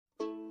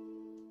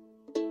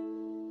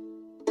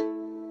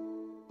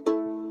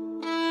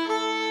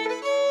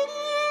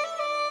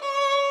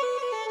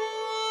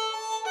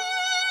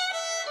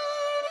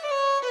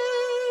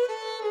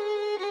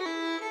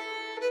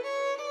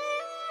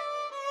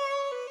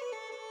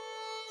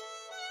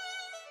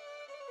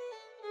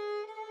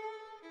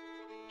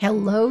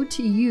Hello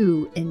to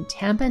you in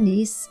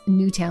Tampines,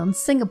 Newtown,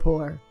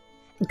 Singapore.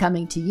 And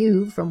coming to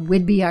you from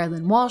Whidbey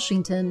Island,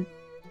 Washington,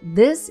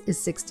 this is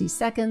 60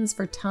 Seconds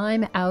for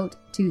Time Out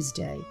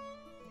Tuesday.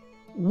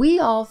 We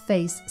all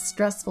face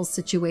stressful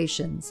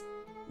situations,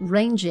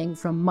 ranging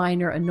from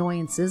minor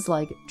annoyances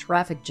like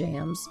traffic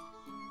jams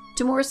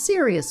to more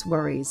serious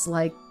worries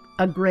like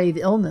a grave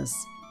illness.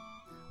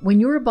 When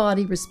your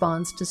body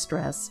responds to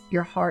stress,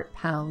 your heart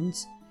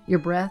pounds, your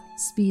breath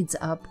speeds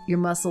up, your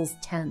muscles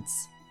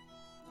tense.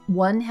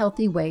 One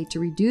healthy way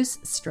to reduce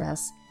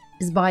stress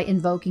is by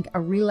invoking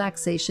a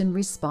relaxation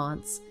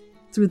response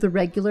through the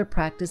regular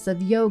practice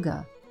of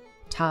yoga,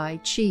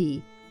 Tai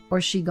Chi, or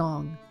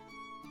Qigong.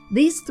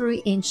 These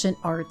three ancient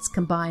arts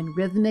combine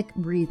rhythmic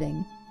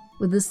breathing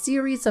with a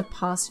series of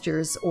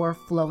postures or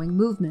flowing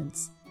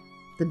movements.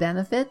 The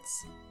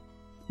benefits?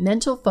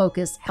 Mental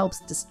focus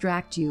helps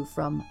distract you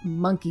from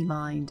monkey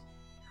mind,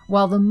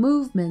 while the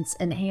movements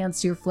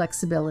enhance your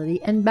flexibility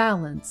and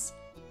balance.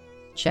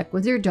 Check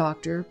with your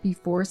doctor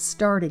before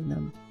starting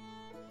them.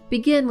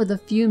 Begin with a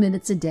few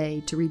minutes a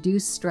day to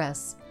reduce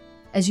stress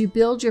as you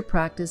build your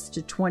practice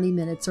to 20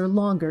 minutes or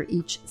longer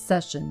each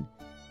session.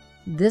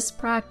 This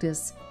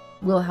practice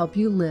will help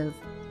you live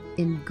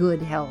in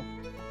good health.